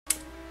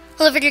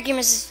Hello video gamers,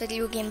 this is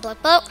Video Game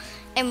Black Belt,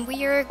 and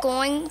we are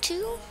going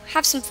to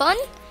have some fun,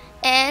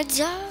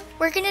 and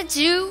we're gonna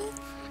do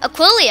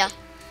Aquila.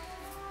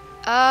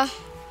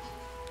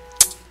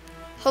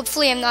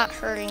 Hopefully I'm not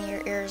hurting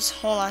your ears.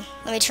 Hold on,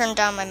 let me turn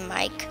down my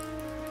mic.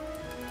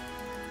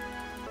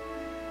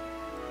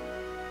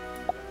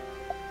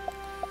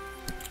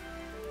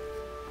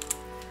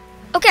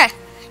 Okay,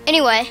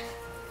 anyway,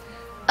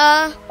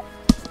 I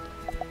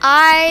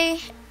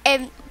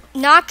am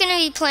not going to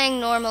be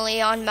playing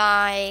normally on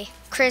my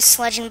Chris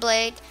Legend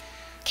Blade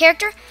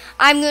character.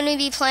 I'm going to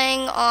be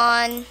playing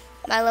on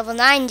my level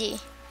 90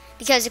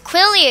 because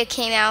Aquila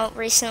came out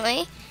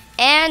recently,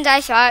 and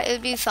I thought it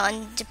would be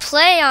fun to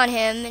play on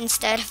him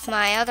instead of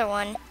my other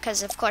one,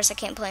 because of course I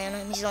can't play on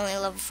him, he's only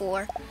level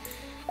 4.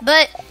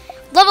 But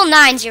level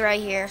 90 right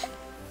here.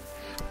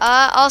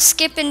 I'll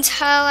skip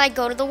until I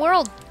go to the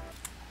world.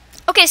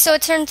 Okay, so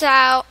it turns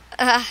out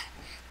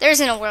there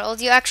isn't a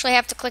world. You actually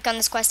have to click on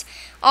this quest.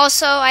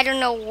 Also, I don't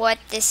know what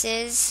this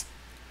is.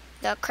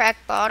 The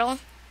cracked bottle.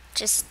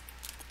 Just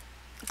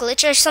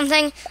glitch or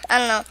something. I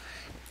don't know.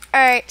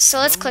 Alright, so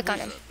let's click on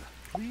him.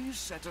 Please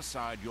set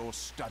aside your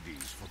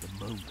studies for the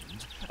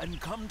moment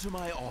and come to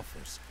my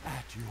office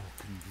at your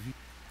convenience.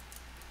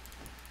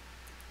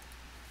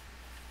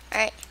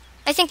 Alright,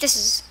 I think this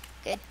is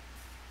good.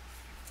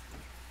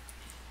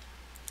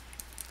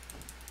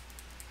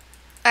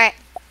 Alright,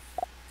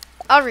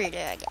 I'll read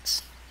it, I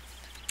guess.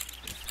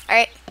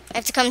 Alright, I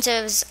have to come to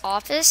his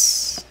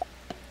office.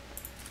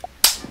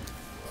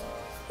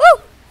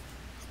 Woo!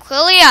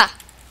 Aquila!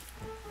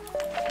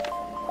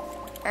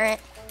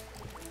 Alright.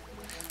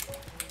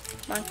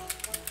 Come on.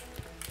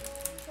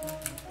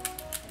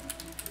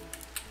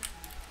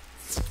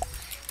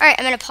 Alright,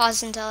 I'm gonna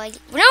pause until I... No,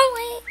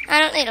 wait! I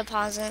don't need to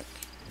pause it.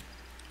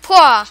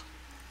 Pwah!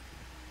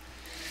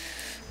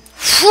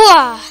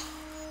 Pwah!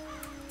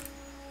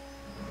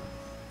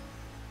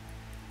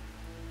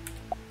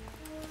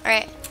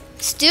 Alright.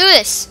 Let's do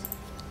this.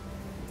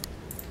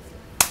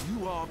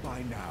 You are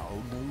by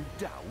now, no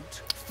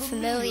doubt,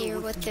 Familiar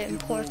with the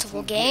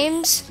importable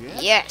games?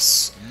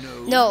 Yes.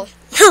 No.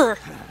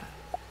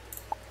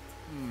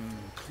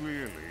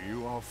 Clearly,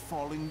 you are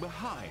falling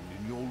behind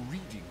in your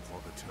reading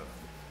for the term.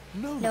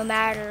 No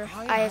matter,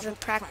 I have a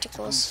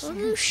practical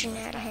solution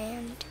at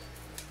hand.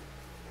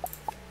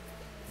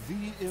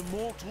 The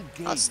Immortal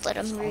Games I'll just let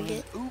him read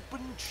it. An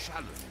open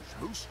challenge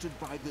hosted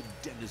by the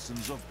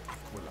denizens of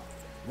Aquila,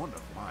 one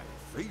of my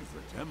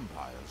favorite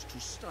empires to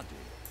study.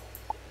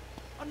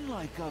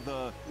 Unlike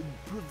other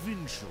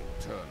provincial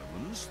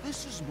tournaments,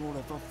 this is more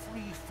of a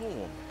free-form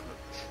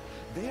approach.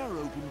 They are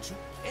open to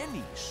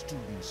any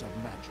students of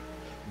magic,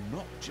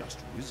 not just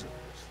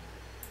wizards.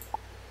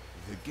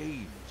 The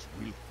games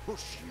will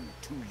push you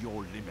to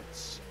your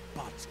limits,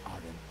 but are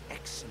an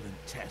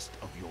excellent test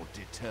of your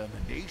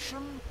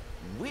determination,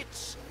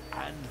 wits,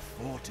 and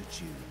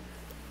fortitude.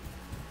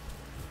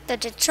 The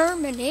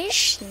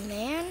determination,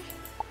 man.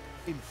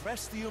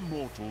 Impress the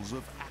immortals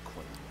of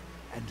Aquila,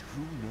 and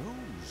who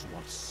knows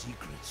what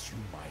secrets you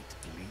might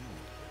glean.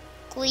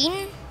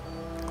 Glean?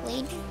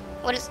 Glean?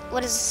 What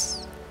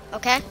is...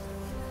 Okay.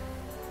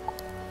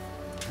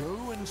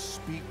 Go and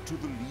speak to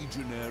the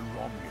Legionnaire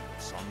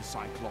Romulus on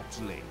Cyclops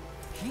Lane.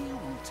 He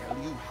will tell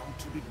you how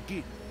to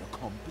begin the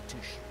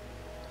competition.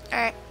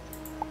 Alright.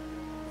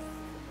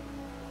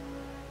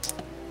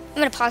 I'm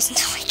gonna pause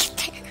until I get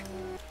there.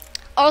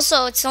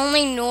 Also, it's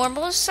only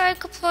normal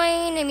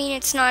cycloplane. I mean,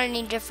 it's not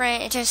any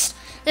different. It's just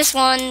this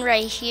one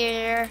right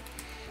here.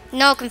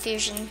 No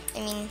confusion. I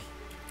mean,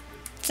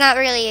 it's not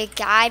really a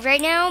guide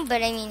right now,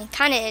 but I mean,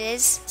 kind of it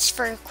is. It's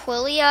for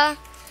Aquila.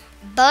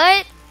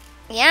 But,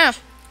 yeah.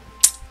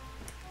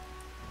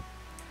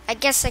 I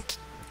guess I can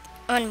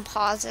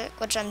unpause it,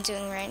 which I'm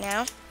doing right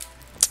now.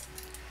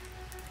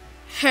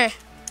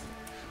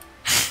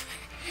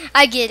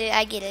 I get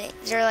it.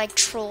 They're like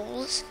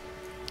trolls.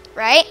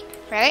 Right?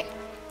 Right?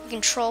 You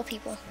can troll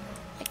people.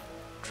 Like,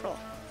 troll.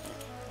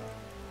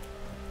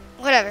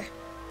 Whatever.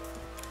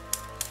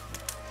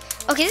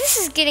 Okay, this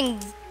is getting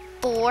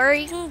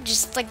boring.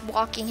 Just like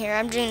walking here.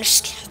 I'm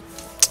just,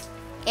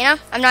 you know,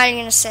 I'm not even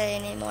gonna say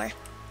it anymore.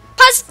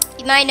 Pause!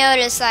 You might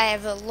notice I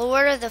have a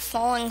Lord of the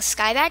Falling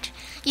Sky badge.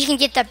 You can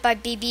get that by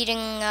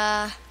beating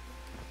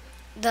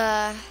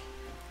the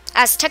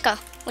Azteca,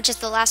 which is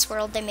the last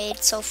world they made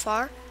so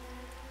far.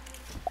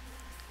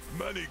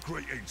 Many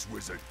greetings,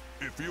 wizard.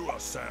 If you are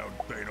sound,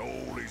 then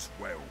all is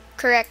well.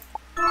 Correct.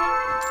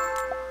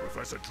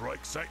 Professor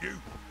Drake sent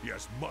you? He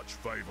has much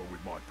favor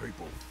with my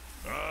people.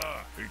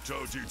 Ah, he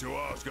told you to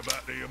ask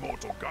about the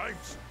Immortal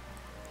Games?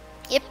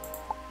 Yep.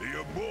 The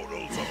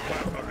Immortals of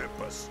Mount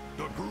Olympus,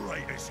 the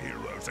greatest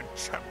heroes and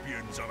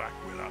champions of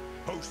Aquila,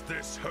 host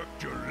this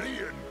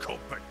Herculean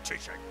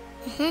competition.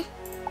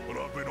 But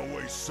I've been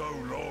away so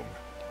long,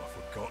 I've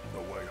forgotten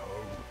the way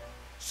home.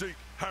 Seek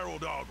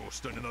Harold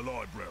Argylston in the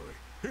library.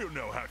 He'll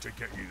know how to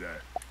get you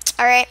there.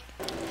 Alright.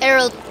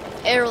 Harold,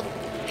 Harold,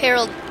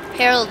 Harold,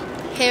 Harold,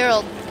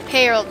 Harold,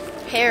 Harold,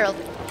 Harold,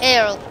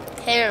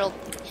 Harold, Harold,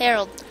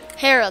 Harold,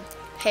 Harold,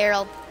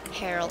 Harold,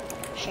 Harold.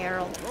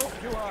 Harold. Hope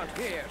you aren't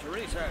here to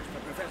research for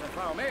Professor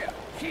Falmere.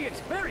 She is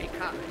very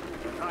kind,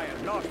 but I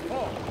am not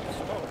fond of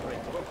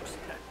smoldering books.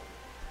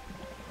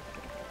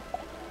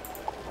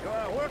 You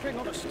are working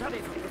on a study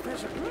for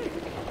Professor Green.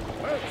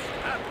 Most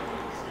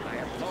admirable. I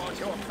applaud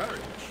your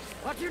courage.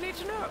 What do you need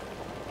to know?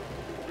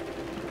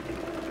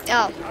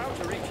 Oh. How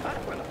to reach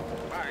Aquila?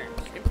 I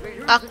simply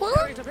use Aquila? the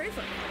chariot of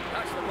Aethon.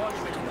 That's the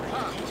monument in the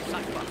park of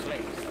Cyclops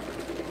Lake.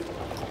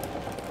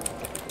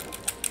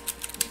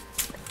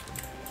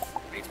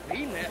 It's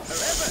been there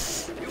forever.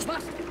 You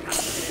must have come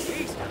at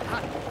least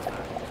 100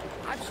 times.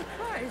 I'm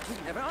surprised you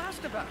never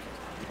asked about it.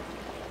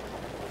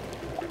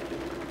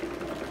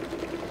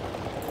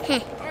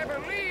 I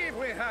believe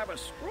we have a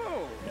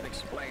scroll that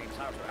explains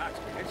how to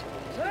activate it.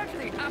 Search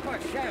the upper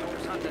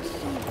shelves under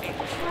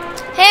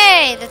CH.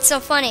 Hey, that's so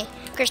funny.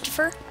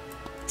 Christopher?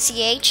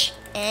 CH?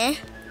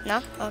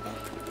 No? Okay.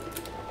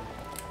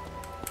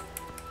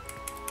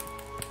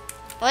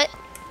 What?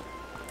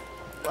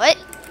 What?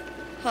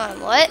 Hold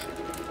on, what?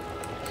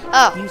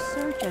 Oh. You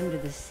search under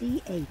the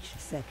CH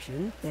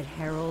section that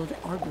Harold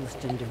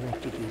Arguston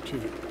directed you to.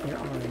 There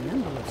are a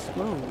number of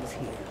scrolls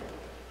here.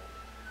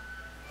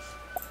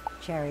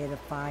 Chariot of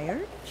Fire,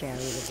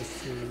 Chariot of the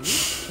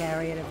Sea,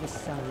 Chariot of the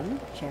Sun,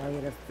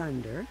 Chariot of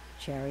Thunder,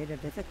 Chariot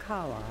of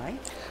Ithacali.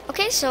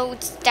 Okay, so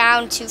it's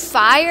down to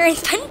fire and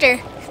thunder,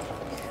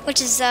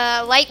 which is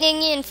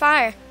lightning and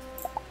fire.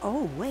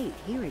 Oh, wait,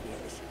 here it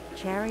is.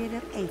 Chariot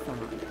of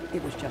Aethon.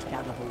 It was just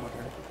out of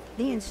order.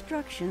 The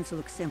instructions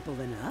look simple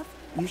enough.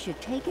 You should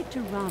take it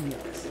to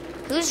Romulus.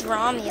 Who's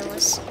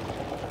Romulus?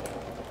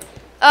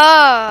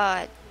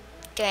 Oh,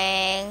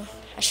 dang.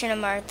 I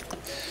shouldn't have marked.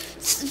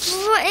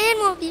 And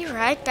we'll be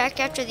right back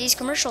after these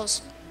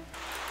commercials.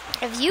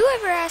 Have you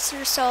ever asked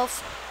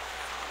yourself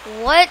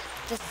what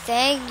the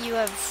thing you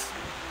have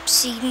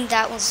seen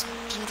that was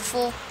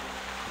beautiful?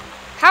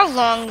 How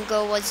long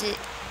ago was it?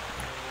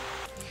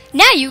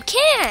 Now you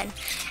can!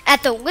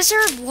 At the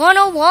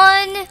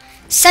Wizard101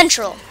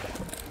 Central.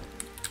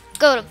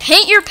 Go to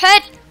paint your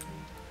pet,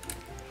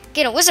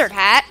 get a wizard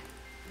hat,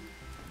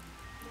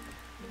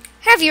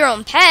 have your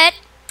own pet,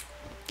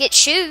 get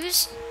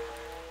shoes,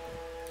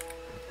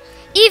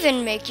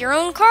 even make your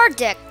own card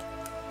deck.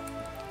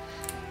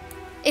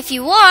 If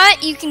you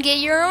want, you can get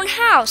your own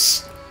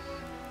house.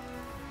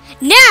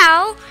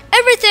 Now,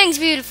 everything's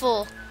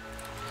beautiful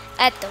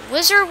at the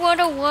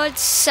Wizard101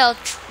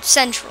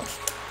 Central.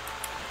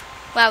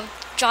 Wow,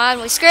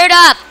 John, we screwed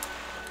up.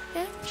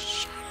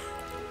 Shut up.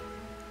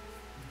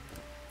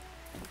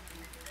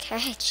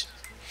 Okay.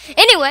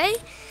 Anyway,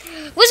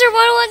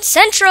 Wizard101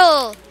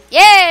 Central.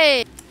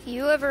 Yay!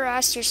 You ever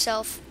asked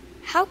yourself,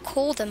 how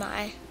cold am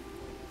I?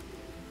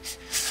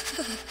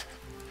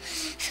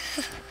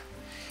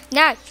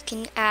 Now you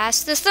can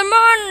ask the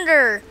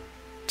thermometer.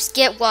 Just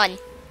get one.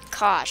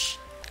 Gosh.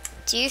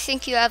 Do you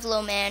think you have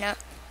low mana?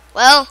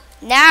 Well,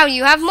 now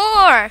you have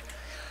more.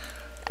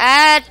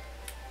 At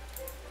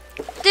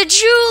the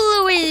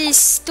jewelry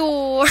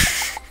store.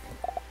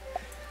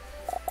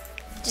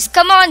 Just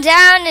come on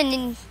down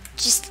and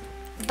just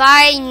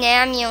buy an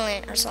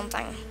amulet or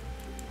something.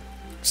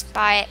 Just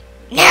buy it.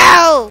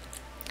 No!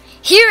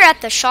 Here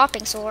at the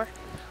shopping store,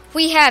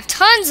 we have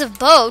tons of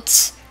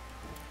boats,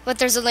 but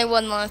there's only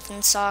one left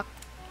in stock.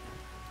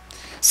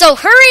 So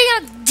hurry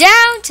up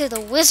down to the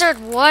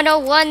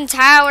Wizard101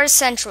 Tower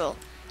Central.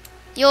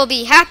 You'll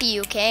be happy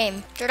you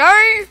came.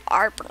 Today,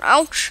 I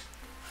pronounce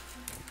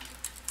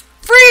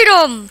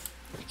freedom!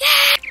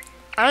 Yeah!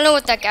 I don't know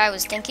what that guy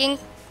was thinking,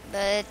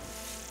 but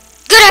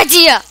good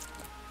idea!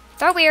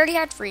 Thought we already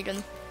had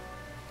freedom.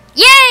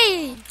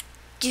 Yay!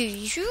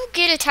 Did you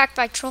get attacked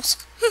by trolls?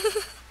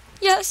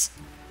 Yes.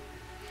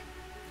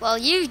 Well,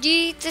 you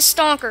need the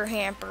stonker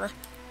hamper.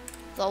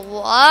 The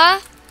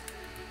what?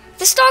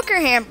 The stonker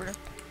hamper.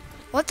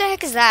 What the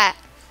heck is that?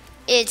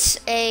 It's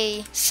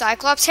a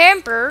Cyclops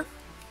hamper.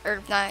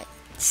 Or not.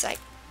 It's like,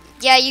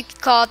 yeah, you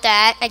could call it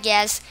that, I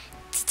guess.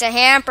 It's a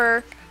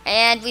hamper.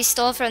 And we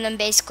stole from them,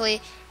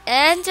 basically.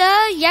 And,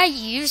 yeah,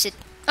 you use it.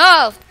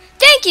 Oh,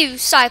 thank you,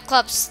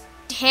 Cyclops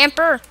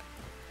hamper.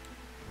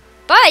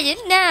 Buy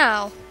it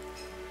now.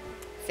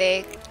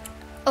 Fake.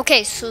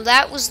 Okay, so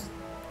that was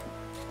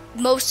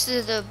most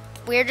of the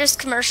weirdest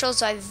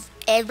commercials I've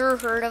ever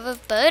heard of,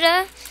 but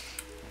I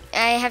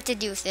have to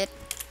do with it.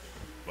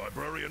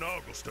 Librarian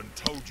Arguston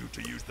told you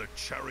to use the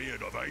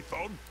Chariot of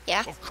Aethon?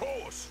 Yeah. Of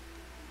course.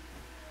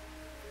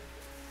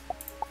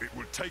 It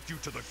will take you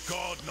to the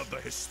Garden of the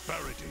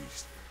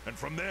Hesperides, and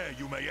from there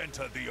you may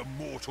enter the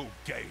Immortal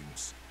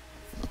Games.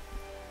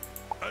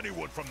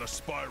 Anyone from the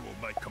Spiral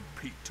may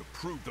compete to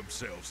prove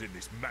themselves in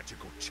this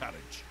magical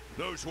challenge.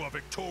 Those who are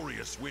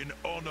victorious win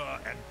honor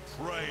and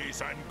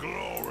praise and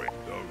glory.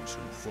 Those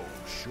who fall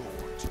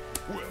short,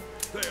 well,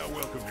 they are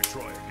welcome to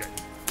try again.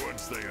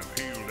 Once they have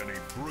healed any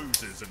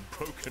bruises and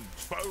broken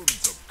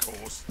bones, of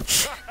course.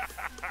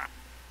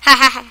 Ha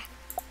ha ha.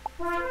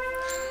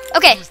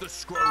 Okay. Use the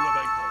Scroll of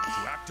Aethon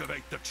to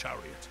activate the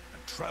chariot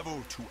and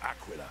travel to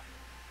Aquila.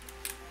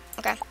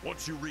 Okay.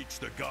 Once you reach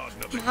the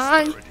Garden of the Come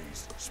on.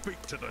 Hesperides,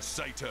 speak to the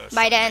Satyr.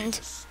 Might end.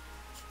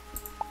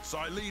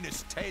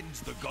 Silenus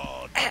tends the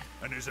garden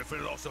and is a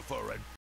philosopher and